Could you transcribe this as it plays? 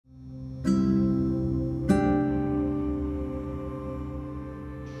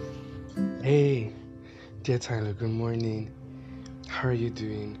Hey, dear Tyler, good morning. How are you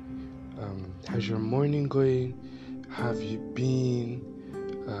doing? How's your morning going? How have you been?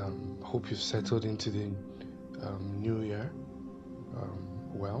 Hope you've settled into the new year.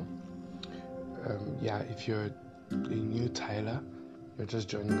 Well, yeah, if you're a new Tyler, you're just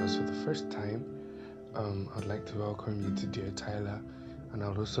joining us for the first time, I'd like to welcome you to Dear Tyler, and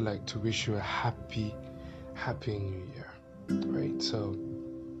I'd also like to wish you a happy new year. Right? So,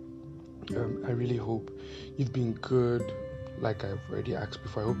 I really hope you've been good. Like I've already asked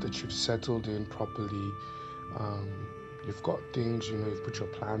before, I hope that you've settled in properly. Um, you've got things, you've put your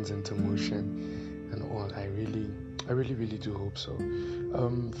plans into motion and all. I really do hope so.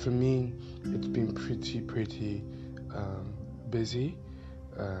 For me, it's been pretty um, busy.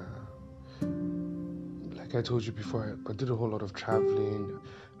 Uh, like I told you before, I did a whole lot of traveling,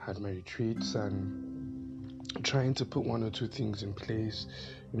 had my retreats, and trying to put one or two things in place,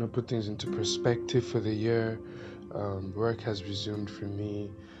 put things into perspective for the year. Work has resumed for me.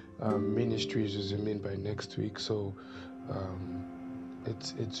 Ministry is resuming by next week, so um,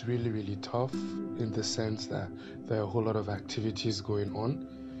 it's really tough in the sense that there are a whole lot of activities going on.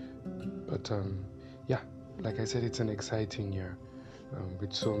 But yeah, like I said, it's an exciting year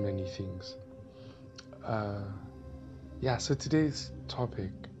with so many things. Uh, yeah, so today's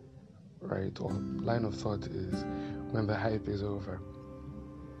topic, right, or line of thought is when the hype is over.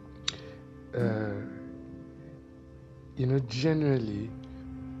 Uh, generally,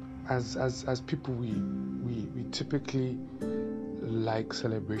 as people, we typically like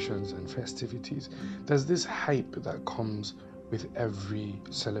celebrations and festivities. There's this hype that comes with every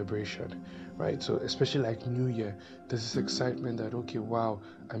celebration, right? So especially like New Year, there's this excitement that, okay, wow,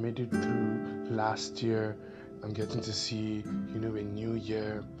 I made it through last year. I'm getting to see, a new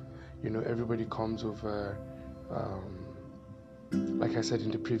year. Everybody comes over. Um, like I said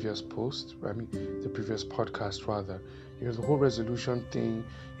in the previous post, the previous podcast rather, the whole resolution thing,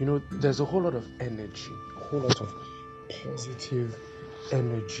 there's a whole lot of energy, a whole lot of positive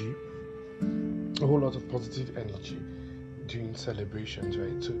energy, a whole lot of positive energy during celebrations,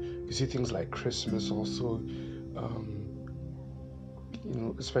 right? So you see things like Christmas also,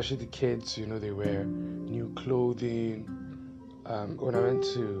 especially the kids, they wear new clothing. When I went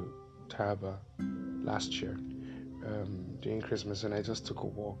to Taraba last year, during Christmas, and I just took a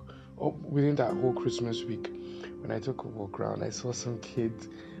walk. Oh, within that whole Christmas week, when I took a walk around, I saw some kids.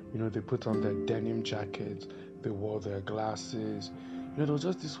 They put on their denim jackets, they wore their glasses. There was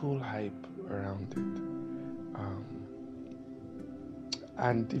just this whole hype around it.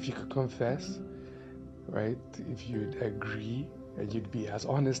 And if you could confess, right, if you'd agree and you'd be as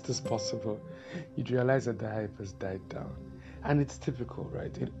honest as possible, you'd realize that the hype has died down. And it's typical,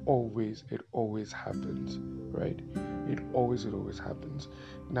 right? It always happens, right? It always happens.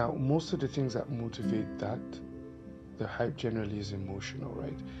 Now, most of the things that motivate that, the hype generally is emotional,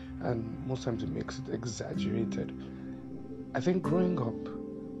 right? And most times it makes it exaggerated. I think growing up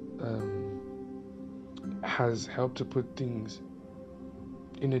has helped to put things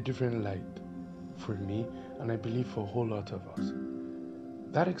in a different light for me, and I believe for a whole lot of us.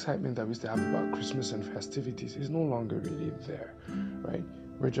 That excitement that we used to have about Christmas and festivities is no longer really there, right?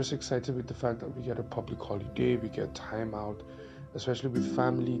 We're just excited with the fact that we get a public holiday, we get time out, especially with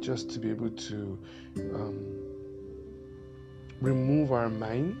family, just to be able to um, remove our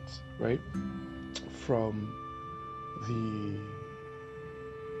minds, right, from the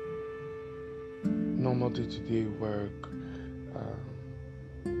normal day-to-day work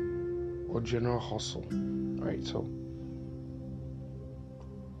or general hustle, right? So,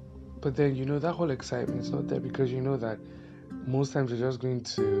 but then that whole excitement is not there because you know that most times you're just going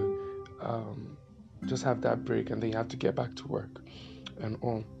to just have that break and then you have to get back to work and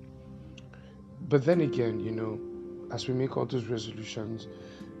all. But then again, as we make all those resolutions,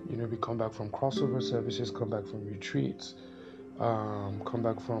 we come back from crossover services, come back from retreats, come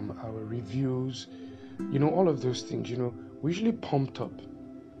back from our reviews, all of those things, we usually pumped up.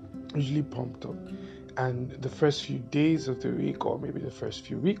 And the first few days of the week, or maybe the first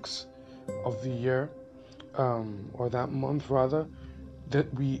few weeks of the year, or that month rather,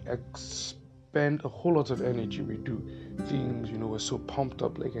 that we expend a whole lot of energy. We do things, we're so pumped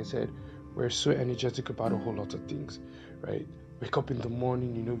up, like I said, we're so energetic about a whole lot of things, right? Wake up in the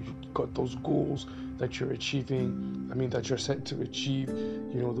morning, you got those goals that you're achieving, that you're set to achieve,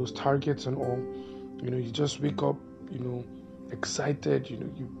 those targets and all. You just wake up, you know, excited,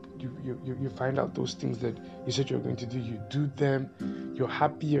 you find out those things that you said you're going to do, you do them, you're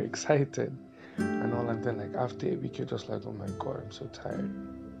happy, you're excited and all, and then like after a week you're just like, oh my god, I'm so tired.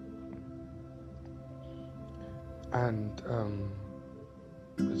 And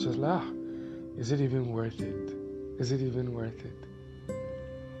it's just like Is it even worth it? Is it even worth it?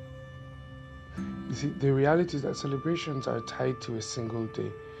 You see, the reality is that celebrations are tied to a single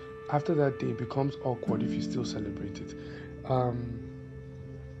day. After that day, it becomes awkward if you still celebrate it. Um,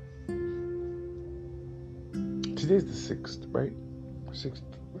 Today is the 6th, right? 6th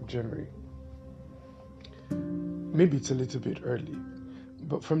of January. Maybe it's a little bit early.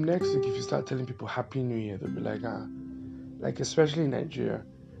 But from next week, if you start telling people Happy New Year, they'll be like, like especially in Nigeria,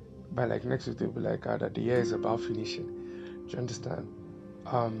 by like next week, they'll be like, that the year is about finishing. Do you understand?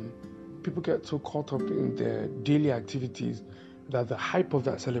 People get so caught up in their daily activities that the hype of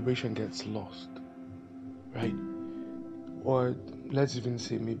that celebration gets lost, right? Or let's even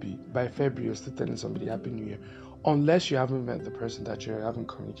say maybe by February you're still telling somebody Happy New Year, unless you haven't met the person that year, haven't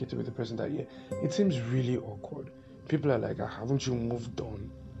communicated with the person that year. It seems really awkward. People are like, haven't you moved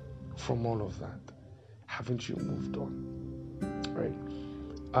on from all of that? Haven't you moved on, right?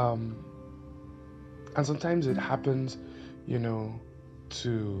 And sometimes it happens,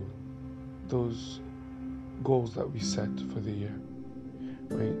 to those goals that we set for the year,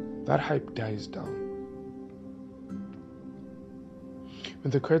 right? That hype dies down.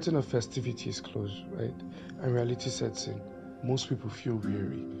 When the curtain of festivity is closed, right, and reality sets in, most people feel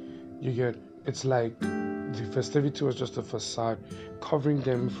weary. It's like the festivity was just a facade covering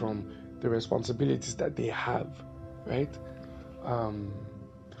them from the responsibilities that they have, right?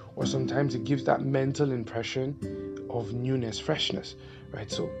 Or sometimes it gives that mental impression of newness, freshness, right?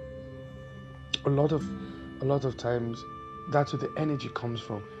 So a lot of times that's where the energy comes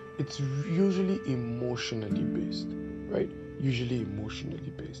from. It's usually emotionally based, right? Usually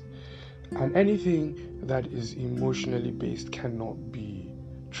emotionally based. And anything that is emotionally based cannot be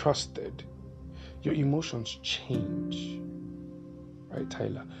trusted. Your emotions change, right,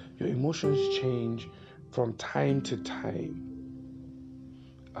 Tyler? Your emotions change from time to time.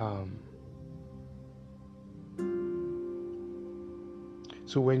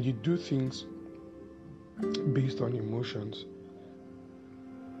 So when you do things based on emotions,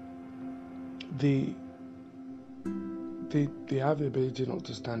 they have the ability not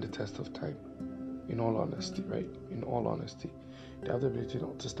to stand the test of time. In all honesty, right? In all honesty, they have the ability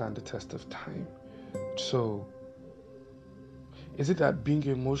not to stand the test of time. So, is it that being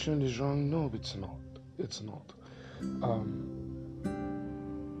emotional is wrong? No, it's not. It's not.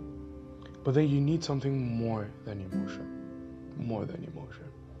 But then you need something more than emotion. More than emotion.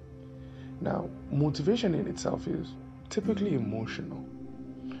 Now, motivation in itself is typically emotional,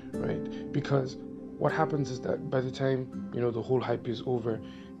 right? Because what happens is that by the time, the whole hype is over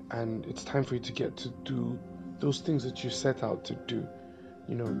and it's time for you to get to do those things that you set out to do,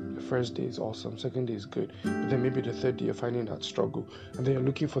 the first day is awesome, second day is good, but then maybe the third day you're finding that struggle, and then you're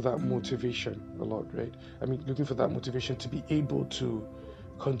looking for that motivation a lot, right? I mean, looking for that motivation to be able to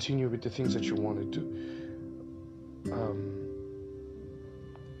continue with the things that you want to do.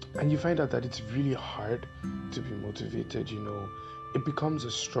 And you find out that it's really hard to be motivated, it becomes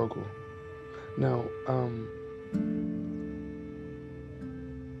a struggle. Now,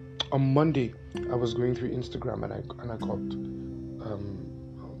 on Monday, I was going through Instagram and I got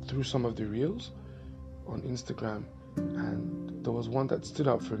through some of the reels on Instagram, and there was one that stood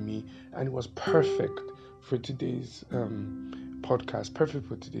out for me, and it was perfect for today's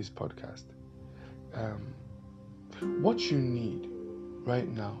podcast. What you need right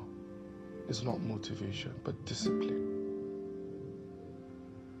now is not motivation, but discipline.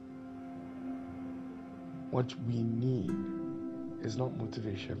 What we need is not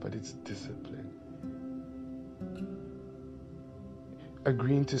motivation, but it's discipline.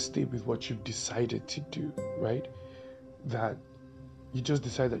 Agreeing to stay with what you've decided to do, right? That you just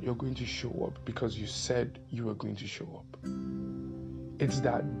decide that you're going to show up because you said you were going to show up. It's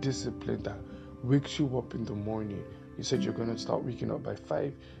that discipline that wakes you up in the morning. You said you're going to start waking up by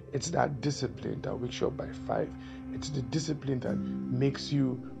 5. It's that discipline that wakes you up by 5. It's the discipline that makes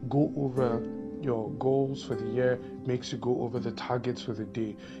you go over your goals for the year, makes you go over the targets for the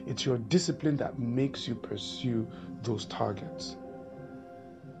day. It's your discipline that makes you pursue those targets.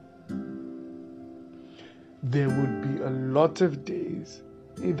 There would be a lot of days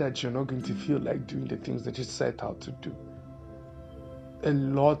that you're not going to feel like doing the things that you set out to do. A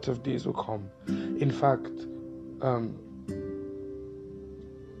lot of days will come. In fact,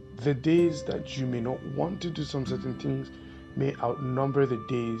 the days that you may not want to do some certain things may outnumber the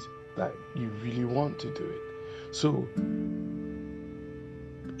days that you really want to do it. So,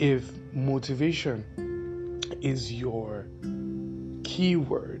 if motivation is your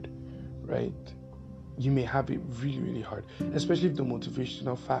keyword, right, you may have it really, really hard, especially if the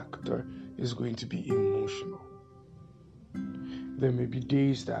motivational factor is going to be emotional. There may be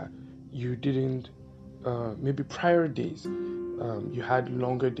days that you didn't, maybe prior days, you had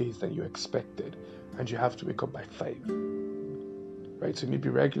longer days than you expected, and you have to wake up by 5, right? So maybe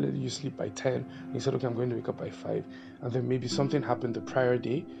regularly you sleep by 10, and you said, okay, I'm going to wake up by 5, and then maybe something happened the prior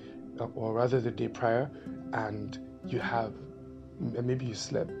day, or rather the day prior, and maybe you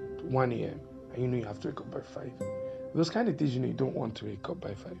slept 1 a.m., and you know you have to wake up by 5. Those kind of days, you don't want to wake up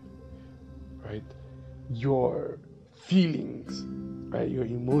by 5, right? Your feelings, right? Your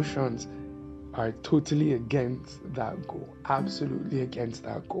emotions are totally against that goal, absolutely against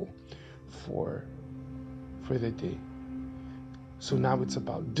that goal for the day. So now it's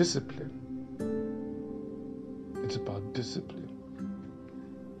about discipline. It's about discipline.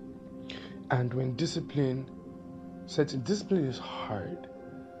 And when discipline is hard.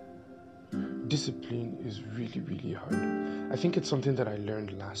 Discipline is really, really hard. I think it's something that I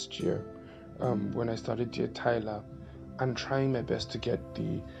learned last year when I started Dear Tyler and trying my best to get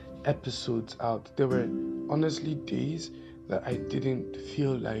the episodes out. There were honestly days that I didn't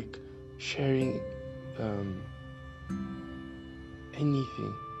feel like sharing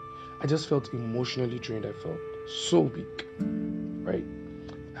anything. I just felt emotionally drained. I felt so weak, right?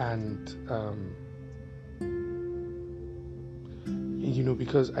 And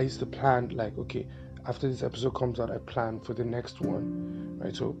because I used to plan, like, okay, after this episode comes out, I plan for the next one,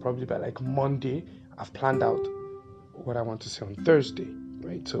 right? So probably by like Monday, I've planned out what I want to say on Thursday,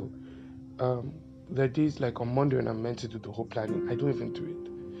 right? So there are days like on Monday when I'm meant to do the whole planning, I don't even do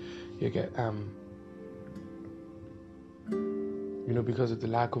it. You get because of the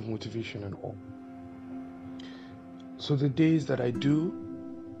lack of motivation and all. So the days that I do,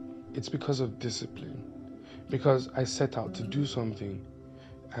 it's because of discipline, because I set out to do something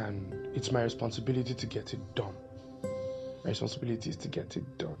and it's my responsibility to get it done. My responsibility is to get it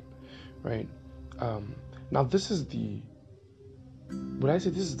done, right? Now this is the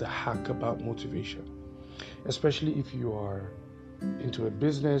hack about motivation, especially if you are into a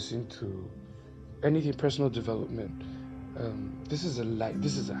business, into anything personal development. This is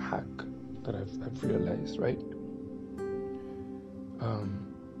a hack that I've realized, right?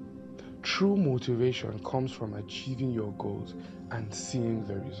 True motivation comes from achieving your goals and seeing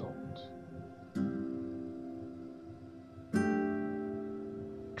the results.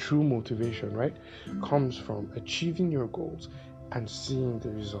 True motivation, right, comes from achieving your goals and seeing the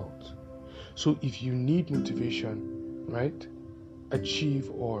results. So if you need motivation, right,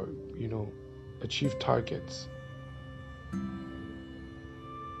 achieve targets.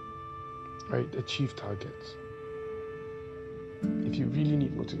 Right? Achieve targets. If you really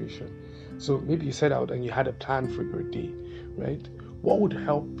need motivation. So maybe you set out and you had a plan for your day, right? What would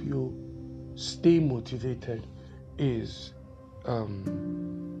help you stay motivated is,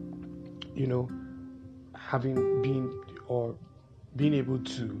 being able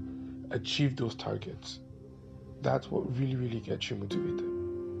to achieve those targets. That's what really, really gets you motivated.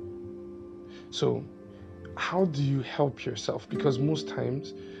 So how do you help yourself? Because most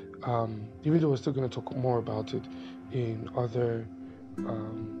times, even though we're still going to talk more about it in other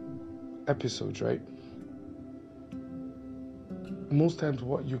episodes, right? Most times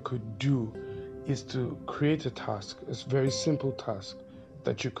what you could do is to create a task, a very simple task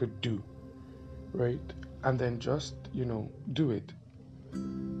that you could do, right? And then just, do it.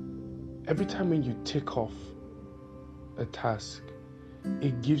 Every time when you tick off a task,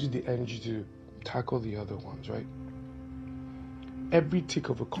 it gives you the energy to tackle the other ones, right? Every tick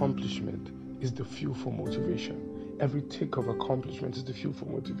of accomplishment is the fuel for motivation. Every tick of accomplishment is the fuel for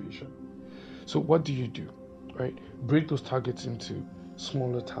motivation. So what do you do, right? Break those targets into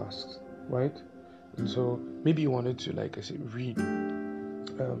smaller tasks, right? And so maybe you wanted to, like I said, read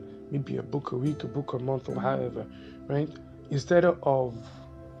maybe a book a week, a book a month, or however, right? Instead of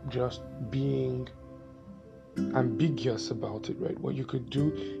just being ambiguous about it, right? What you could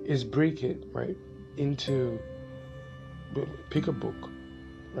do is break it, right, into, pick a book,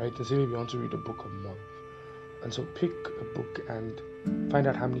 right? And say maybe you want to read a book a month. And so pick a book and find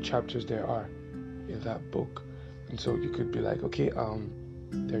out how many chapters there are in that book. And so you could be like, okay,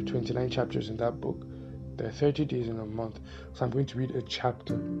 there are 29 chapters in that book. There are 30 days in a month. So I'm going to read a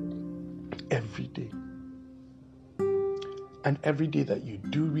chapter every day. And every day that you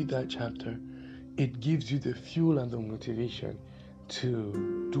do read that chapter, it gives you the fuel and the motivation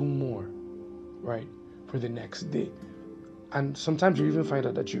to do more, right, for the next day. And sometimes you even find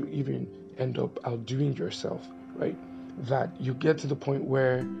out that you even end up outdoing yourself, right? That you get to the point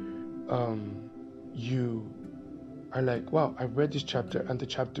where you are like, wow, I read this chapter and the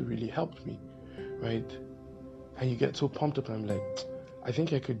chapter really helped me, right? And you get so pumped up and I'm like, I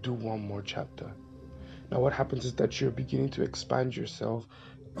think I could do one more chapter. Now what happens is that you're beginning to expand yourself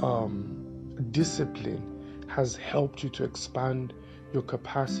discipline has helped you to expand your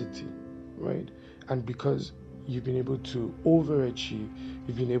capacity, right? And because you've been able to overachieve,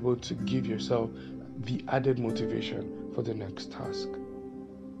 you've been able to give yourself the added motivation for the next task,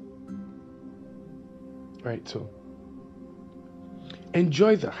 right? So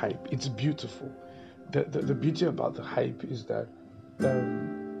enjoy the hype. It's beautiful. The beauty about the hype is that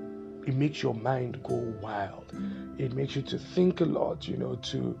it makes your mind go wild. It makes you to think a lot,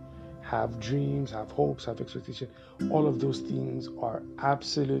 to have dreams, have hopes, have expectation. All of those things are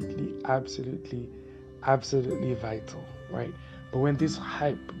absolutely, absolutely, absolutely vital, right? But when this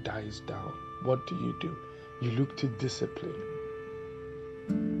hype dies down, what do? You look to discipline.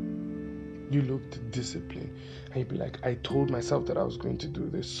 You look to discipline. And you'd be like, I told myself that I was going to do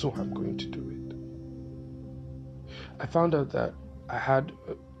this, so I'm going to do it. I found out that I had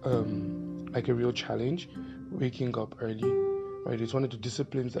like a real challenge waking up early, right? It's one of the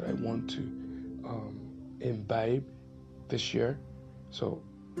disciplines that I want to imbibe this year. So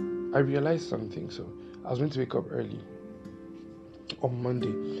I realized something. So I was going to wake up early on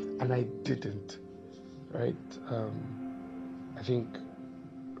Monday, and I didn't, right? I think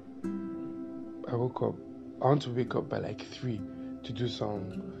I woke up, I want to wake up by like 3 to do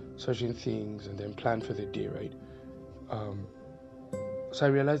some certain things and then plan for the day, right? So I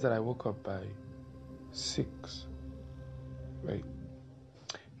realized that I woke up by 6, right?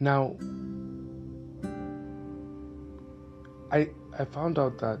 Now, I found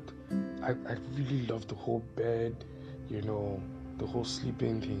out that I really love the whole bed, the whole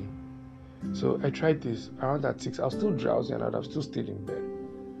sleeping thing. So I tried this around that 6. I was still drowsy and I was still still in bed.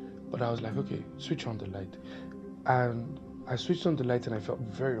 But I was like, okay, switch on the light. And I switched on the light and I felt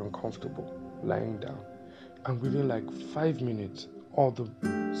very uncomfortable lying down. And within like 5 minutes, all the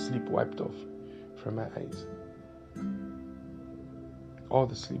sleep wiped off from my eyes. All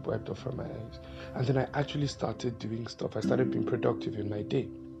the sleep wiped off from my eyes. And then I actually started doing stuff. I started being productive in my day.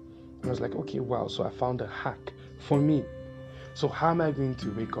 And I was like, okay, wow, so I found a hack for me. So how am I going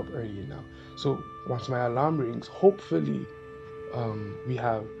to wake up early now? So once my alarm rings, hopefully we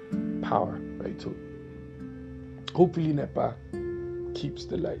have power, right? So hopefully NEPA keeps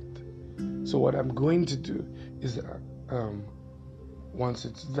the light. So what I'm going to do is once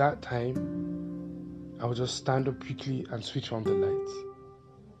it's that time, I'll just stand up quickly and switch on the lights.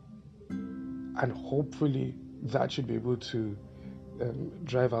 And hopefully that should be able to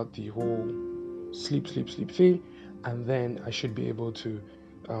drive out the whole sleep thing. And then I should be able to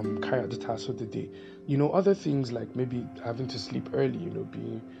carry out the tasks of the day. Other things like maybe having to sleep early,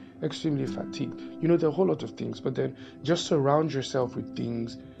 being extremely fatigued. There are a whole lot of things, but then just surround yourself with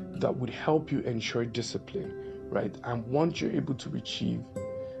things that would help you ensure discipline, right? And once you're able to achieve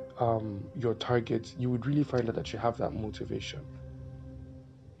your targets, you would really find out that you have that motivation.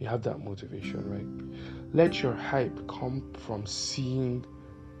 You have that motivation, right? Let your hype come from seeing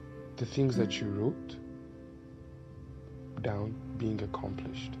the things that you wrote down being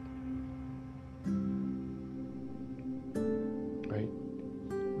accomplished. Right?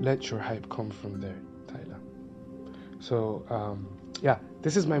 Let your hype come from there, Tyler. So,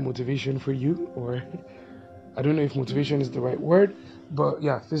 this is my motivation for you, or I don't know if motivation is the right word, but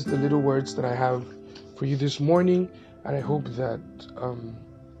yeah, this is the little words that I have for you this morning, and I hope that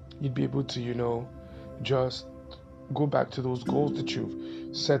you'd be able to, just go back to those goals that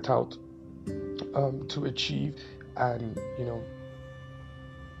you've set out to achieve, and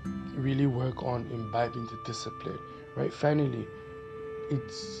really work on imbibing the discipline, right? Finally,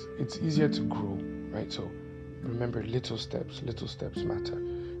 it's easier to grow, right? So remember, little steps matter,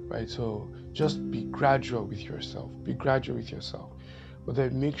 right? So just be gradual with yourself, but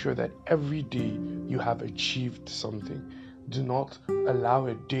then make sure that every day you have achieved something. Do not allow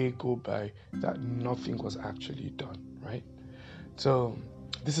a day go by that nothing was actually done, right? So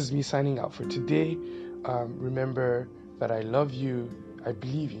this is me signing out for today. Remember that I love you, I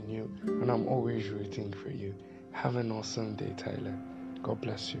believe in you, and I'm always rooting for you. Have an awesome day, Tyler. God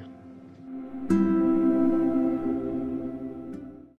bless you.